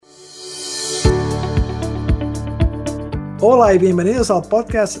Hola y bienvenidos al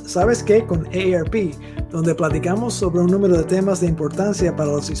podcast ¿Sabes qué? Con AARP, donde platicamos sobre un número de temas de importancia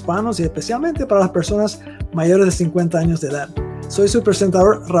para los hispanos y especialmente para las personas mayores de 50 años de edad. Soy su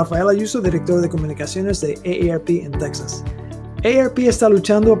presentador Rafael Ayuso, director de comunicaciones de AARP en Texas. AARP está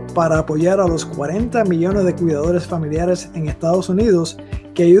luchando para apoyar a los 40 millones de cuidadores familiares en Estados Unidos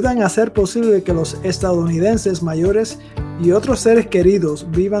que ayudan a hacer posible que los estadounidenses mayores y otros seres queridos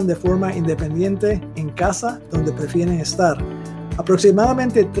vivan de forma independiente en casa donde prefieren estar.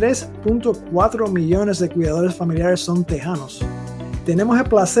 Aproximadamente 3.4 millones de cuidadores familiares son tejanos. Tenemos el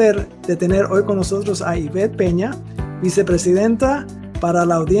placer de tener hoy con nosotros a Ivette Peña, vicepresidenta para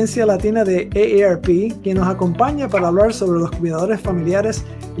la audiencia latina de AARP, quien nos acompaña para hablar sobre los cuidadores familiares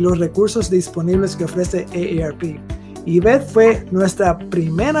y los recursos disponibles que ofrece AARP. Ivette fue nuestra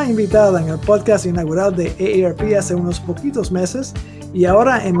primera invitada en el podcast inaugural de AARP hace unos poquitos meses y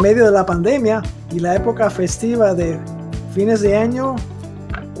ahora en medio de la pandemia y la época festiva de fines de año,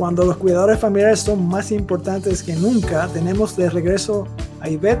 cuando los cuidadores familiares son más importantes que nunca, tenemos de regreso a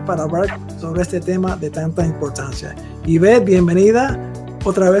Ivette para hablar sobre este tema de tanta importancia. Ivette, bienvenida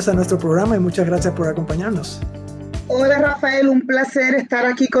otra vez a nuestro programa y muchas gracias por acompañarnos. Hola Rafael, un placer estar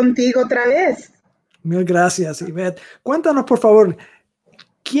aquí contigo otra vez. Mil gracias, Ivette. Cuéntanos, por favor,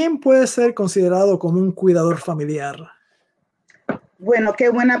 ¿quién puede ser considerado como un cuidador familiar? Bueno, qué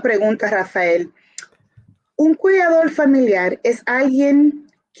buena pregunta, Rafael. Un cuidador familiar es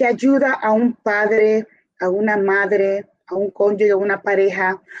alguien que ayuda a un padre, a una madre, a un cónyuge, a una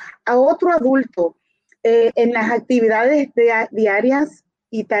pareja, a otro adulto en las actividades diarias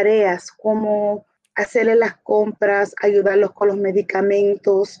y tareas como hacerle las compras, ayudarlos con los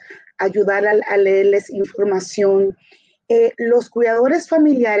medicamentos, ayudar a leerles información. Los cuidadores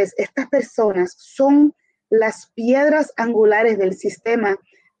familiares, estas personas, son las piedras angulares del sistema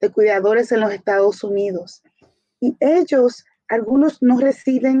de cuidadores en los Estados Unidos. Y ellos, algunos no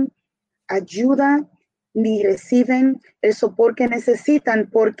reciben ayuda ni reciben el soporte que necesitan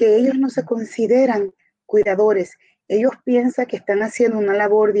porque ellos no se consideran cuidadores. Ellos piensan que están haciendo una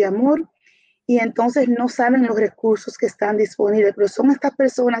labor de amor y entonces no saben los recursos que están disponibles, pero son estas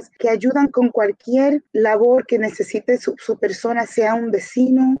personas que ayudan con cualquier labor que necesite su persona, sea un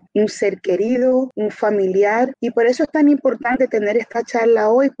vecino, un ser querido, un familiar, y por eso es tan importante tener esta charla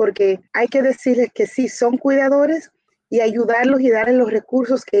hoy, porque hay que decirles que sí, son cuidadores y ayudarlos y darles los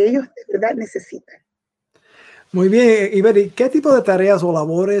recursos que ellos de verdad necesitan. Muy bien, Ivette, ¿qué tipo de tareas o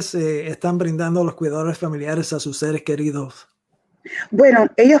labores están brindando los cuidadores familiares a sus seres queridos? Bueno,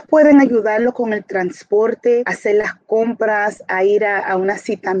 ellos pueden ayudarlo con el transporte, hacer las compras, a ir a una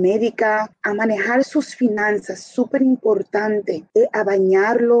cita médica, a manejar sus finanzas, súper importante, a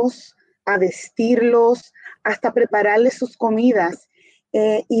bañarlos, a vestirlos, hasta prepararles sus comidas.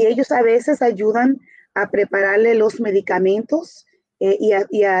 Y ellos a veces ayudan a prepararle los medicamentos y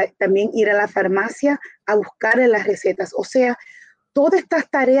a también ir a la farmacia a buscarle las recetas. O sea, todas estas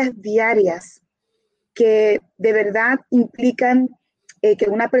tareas diarias que de verdad implican que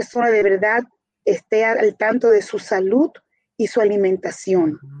una persona de verdad esté al tanto de su salud y su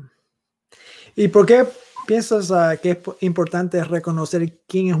alimentación. ¿Y por qué piensas que es importante reconocer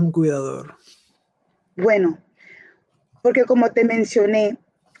quién es un cuidador? Bueno, porque como te mencioné,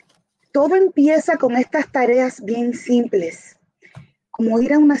 todo empieza con estas tareas bien simples, como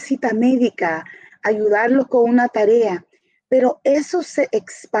ir a una cita médica, ayudarlos con una tarea, pero eso se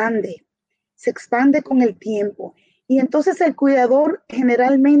expande con el tiempo. Y entonces el cuidador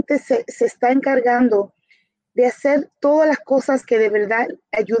generalmente se está encargando de hacer todas las cosas que de verdad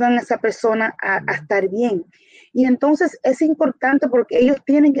ayudan a esa persona a estar bien. Y entonces es importante porque ellos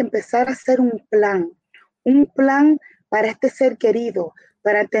tienen que empezar a hacer un plan para este ser querido,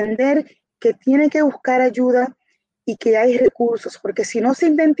 para entender que tiene que buscar ayuda y que hay recursos, porque si no se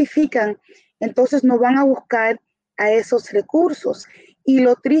identifican, entonces no van a buscar a esos recursos. Y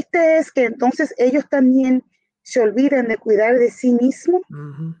lo triste es que entonces ellos también se olvidan de cuidar de sí mismos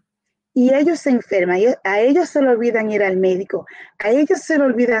y ellos se enferman. A ellos se le olvidan ir al médico, a ellos se le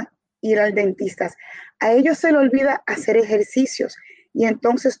olvida ir al dentista, a ellos se le olvida hacer ejercicios y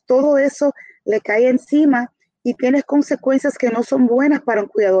entonces todo eso le cae encima y tiene consecuencias que no son buenas para un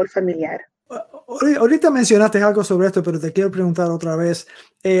cuidador familiar. Ahorita mencionaste algo sobre esto, pero te quiero preguntar otra vez.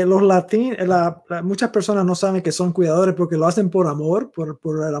 Los latinos, muchas personas no saben que son cuidadores porque lo hacen por amor, por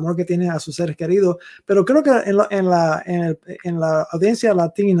el amor que tienen a sus seres queridos, pero creo que en la audiencia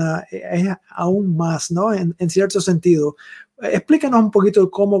latina es aún más, ¿no? En cierto sentido. Explícanos un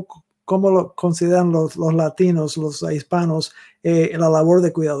poquito cómo lo consideran los latinos, los hispanos, la labor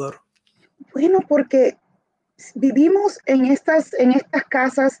de cuidador. Bueno, porque vivimos en estas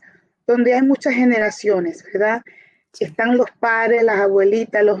casas donde hay muchas generaciones, ¿verdad? Sí. Están los padres, las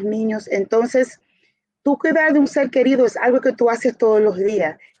abuelitas, los niños. Entonces, tú cuidar de un ser querido es algo que tú haces todos los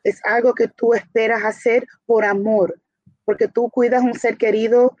días. Es algo que tú esperas hacer por amor, porque tú cuidas un ser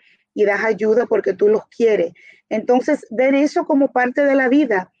querido y das ayuda porque tú los quieres. Entonces, ven eso como parte de la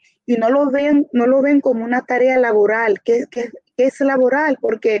vida y no lo ven como una tarea laboral. ¿Qué es laboral?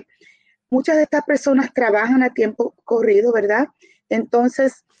 Porque muchas de estas personas trabajan a tiempo corrido, ¿verdad?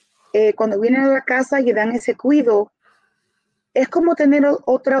 Entonces, cuando vienen a la casa y dan ese cuidado, es como tener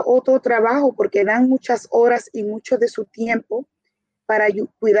otro trabajo porque dan muchas horas y mucho de su tiempo para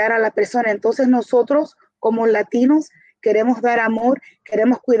cuidar a la persona. Entonces nosotros como latinos queremos dar amor,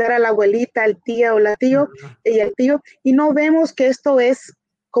 queremos cuidar a la abuelita, al tío o la tío y el tío, y no vemos que esto es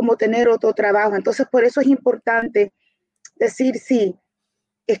como tener otro trabajo. Entonces por eso es importante decir, sí,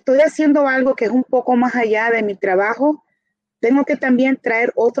 estoy haciendo algo que es un poco más allá de mi trabajo, tengo que también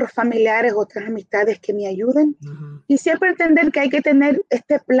traer otros familiares, otras amistades que me ayuden. Y siempre entender que hay que tener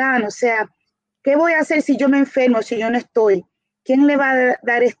este plan, o sea, ¿qué voy a hacer si yo me enfermo, si yo no estoy? ¿Quién le va a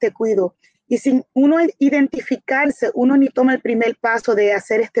dar este cuidado? Y sin uno identificarse, uno ni toma el primer paso de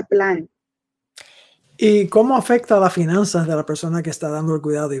hacer este plan. ¿Y cómo afecta las finanzas de la persona que está dando el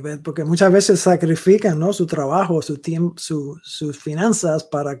cuidado, Ivette? Porque muchas veces sacrifican, ¿no?, su trabajo, su tiempo, sus finanzas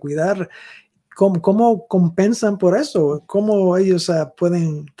para cuidar. ¿Cómo compensan por eso? ¿Cómo ellos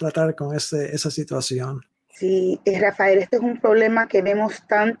pueden tratar con esa situación? Sí, Rafael, este es un problema que vemos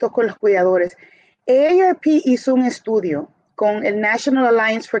tanto con los cuidadores. AARP hizo un estudio con el National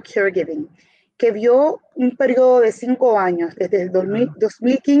Alliance for Caregiving que vio un periodo de 5 años, desde el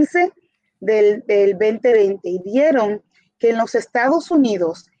 2015 del 2020, y vieron que en los Estados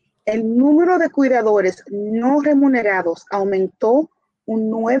Unidos el número de cuidadores no remunerados aumentó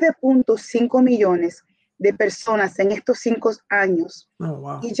un 9.5 millones de personas en estos 5 años. Oh,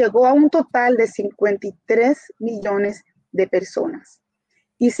 wow. Y llegó a un total de 53 millones de personas.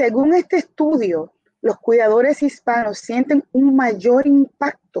 Y según este estudio, los cuidadores hispanos sienten un mayor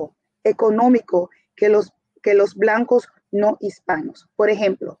impacto económico que los blancos no hispanos. Por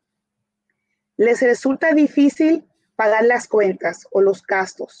ejemplo, les resulta difícil pagar las cuentas o los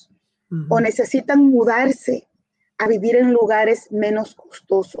gastos, o necesitan mudarse a vivir en lugares menos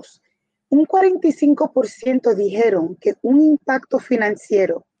costosos. Un 45% dijeron que un impacto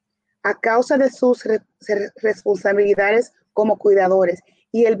financiero a causa de sus responsabilidades como cuidadores,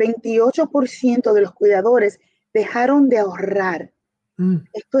 y el 28% de los cuidadores dejaron de ahorrar.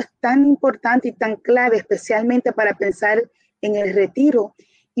 Esto es tan importante y tan clave, especialmente para pensar en el retiro,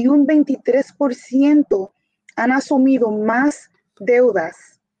 y un 23% han asumido más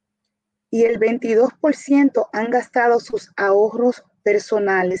deudas y el 22% han gastado sus ahorros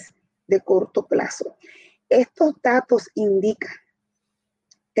personales de corto plazo. Estos datos indican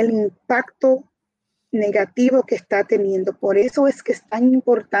el impacto negativo que está teniendo. Por eso es que es tan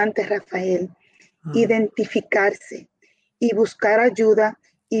importante, Rafael, identificarse y buscar ayuda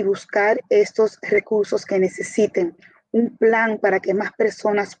y buscar estos recursos que necesiten, un plan para que más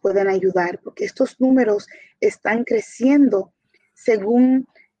personas puedan ayudar, porque estos números están creciendo según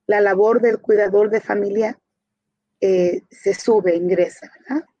la labor del cuidador de familia se sube, ingresa,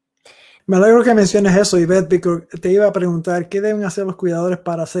 ¿verdad? Me alegro que menciones eso, Ivette, porque te iba a preguntar, ¿qué deben hacer los cuidadores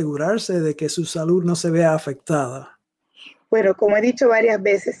para asegurarse de que su salud no se vea afectada? Bueno, como he dicho varias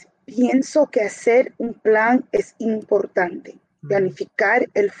veces, pienso que hacer un plan es importante, planificar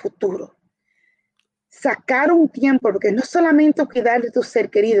el futuro. Sacar un tiempo, porque no solamente cuidar de tu ser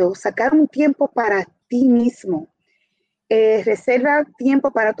querido, sacar un tiempo para ti mismo. Reserva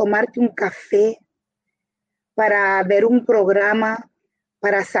tiempo para tomarte un café, para ver un programa,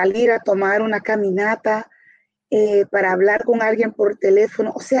 para salir a tomar una caminata, para hablar con alguien por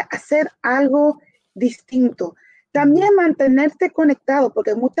teléfono, o sea, hacer algo distinto. También mantenerte conectado,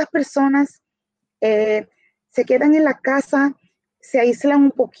 porque muchas personas se quedan en la casa, se aíslan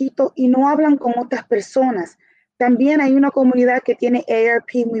un poquito y no hablan con otras personas. También hay una comunidad que tiene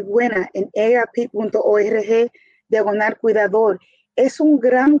AARP muy buena en arp.org/cuidador. Es un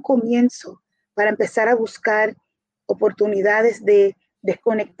gran comienzo para empezar a buscar oportunidades de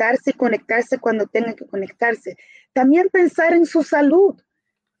desconectarse y conectarse cuando tengan que conectarse. También pensar en su salud,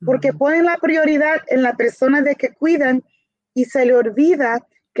 porque ponen la prioridad en la persona de que cuidan y se le olvida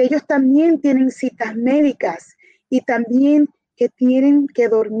que ellos también tienen citas médicas y también que tienen que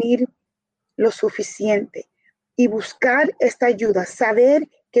dormir lo suficiente y buscar esta ayuda, saber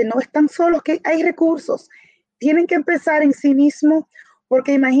que no están solos, que hay recursos. Tienen que empezar en sí mismos,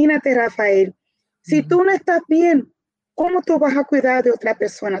 porque imagínate, Rafael, si tú no estás bien, ¿cómo tú vas a cuidar de otra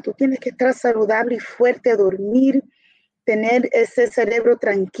persona? Tú tienes que estar saludable y fuerte, dormir, tener ese cerebro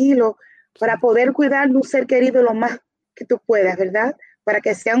tranquilo para poder cuidar de un ser querido lo más que tú puedas, ¿verdad? Para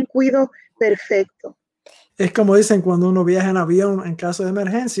que sea un cuidado perfecto. Es como dicen cuando uno viaja en avión en caso de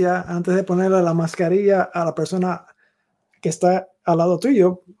emergencia, antes de ponerle la mascarilla a la persona que está al lado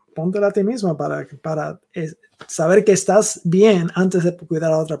tuyo, póntela a ti misma para saber que estás bien antes de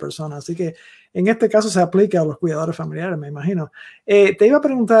cuidar a otra persona. Así que en este caso se aplica a los cuidadores familiares, me imagino. Te iba a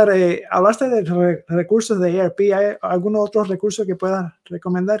preguntar, hablaste de recursos de AARP. ¿Hay algún otro recurso que puedas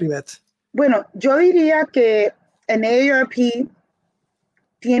recomendar, Ivette? Bueno, yo diría que en AARP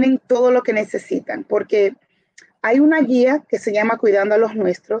tienen todo lo que necesitan, porque hay una guía que se llama Cuidando a los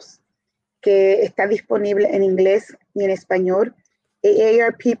Nuestros, que está disponible en inglés y en español,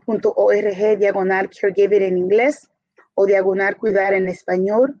 aarp.org/caregiver en inglés o /cuidar en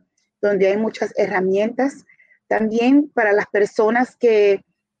español, donde hay muchas herramientas. También para las personas que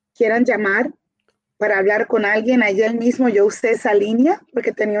quieran llamar para hablar con alguien, ayer mismo yo usé esa línea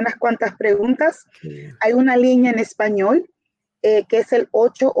porque tenía unas cuantas preguntas. Hay una línea en español que es el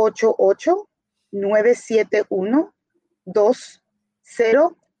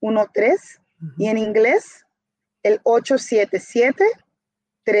 888-971-2013 y en inglés el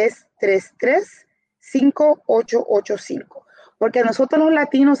 877-333-5885. Porque a nosotros los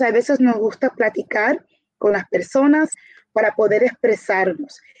latinos a veces nos gusta platicar con las personas para poder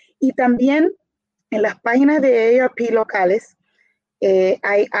expresarnos. Y también en las páginas de AARP locales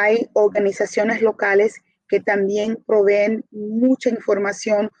hay organizaciones locales que también proveen mucha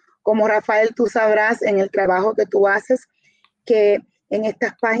información, como Rafael, tú sabrás en el trabajo que tú haces, que en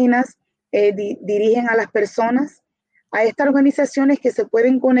estas páginas dirigen a las personas a estas organizaciones que se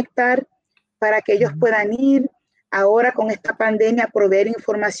pueden conectar para que ellos puedan ir ahora con esta pandemia, proveer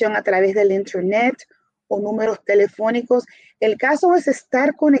información a través del internet o números telefónicos. El caso es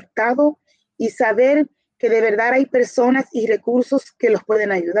estar conectado y saber que de verdad hay personas y recursos que los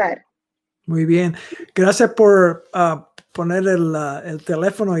pueden ayudar. Muy bien. Gracias por poner el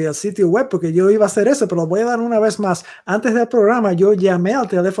teléfono y el sitio web, porque yo iba a hacer eso, pero lo voy a dar una vez más. Antes del programa, yo llamé al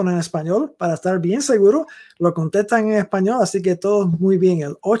teléfono en español para estar bien seguro. Lo contestan en español, así que todo muy bien.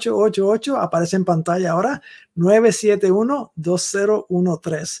 El 888 aparece en pantalla ahora,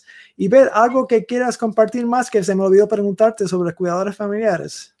 971-2013. Y ver algo que quieras compartir más, que se me olvidó preguntarte sobre cuidadores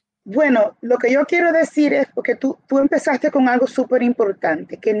familiares. Bueno, lo que yo quiero decir es porque tú empezaste con algo súper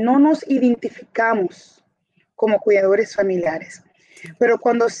importante, que no nos identificamos como cuidadores familiares. Pero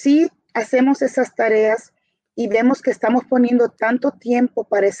cuando sí hacemos esas tareas y vemos que estamos poniendo tanto tiempo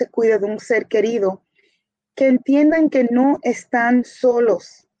para ese cuidado de un ser querido, que entiendan que no están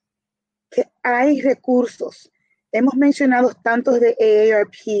solos, que hay recursos. Hemos mencionado tantos de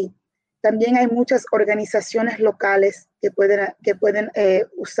AARP. También hay muchas organizaciones locales que pueden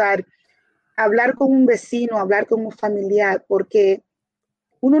usar. Hablar con un vecino, hablar con un familiar, porque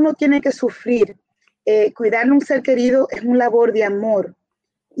uno no tiene que sufrir. Cuidar a un ser querido es un labor de amor.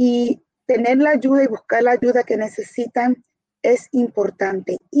 Y tener la ayuda y buscar la ayuda que necesitan es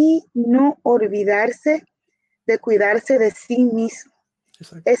importante. Y no olvidarse de cuidarse de sí mismo.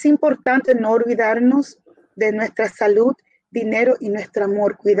 Exacto. Es importante no olvidarnos de nuestra salud, dinero y nuestro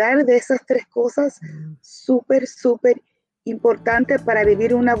amor. Cuidar de esas tres cosas, súper, súper importante para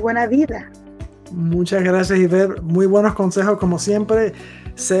vivir una buena vida. Muchas gracias, Ivette. Muy buenos consejos, como siempre.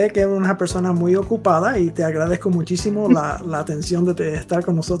 Sé que eres una persona muy ocupada y te agradezco muchísimo la atención de estar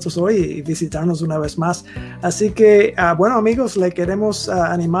con nosotros hoy y visitarnos una vez más. Así que, bueno, amigos, le queremos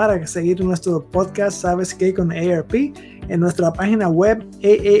animar a seguir nuestro podcast ¿Sabes qué? Con AARP en nuestra página web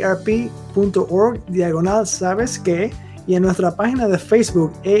aarp.org/¿Sabes qué? Y en nuestra página de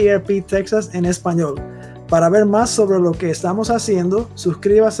Facebook AARP Texas en español. Para ver más sobre lo que estamos haciendo,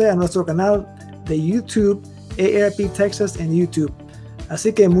 suscríbase a nuestro canal de YouTube AARP Texas en YouTube.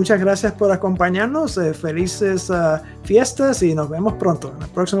 Así que muchas gracias por acompañarnos, felices fiestas y nos vemos pronto en el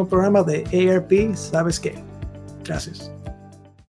próximo programa de AARP ¿Sabes qué? Gracias.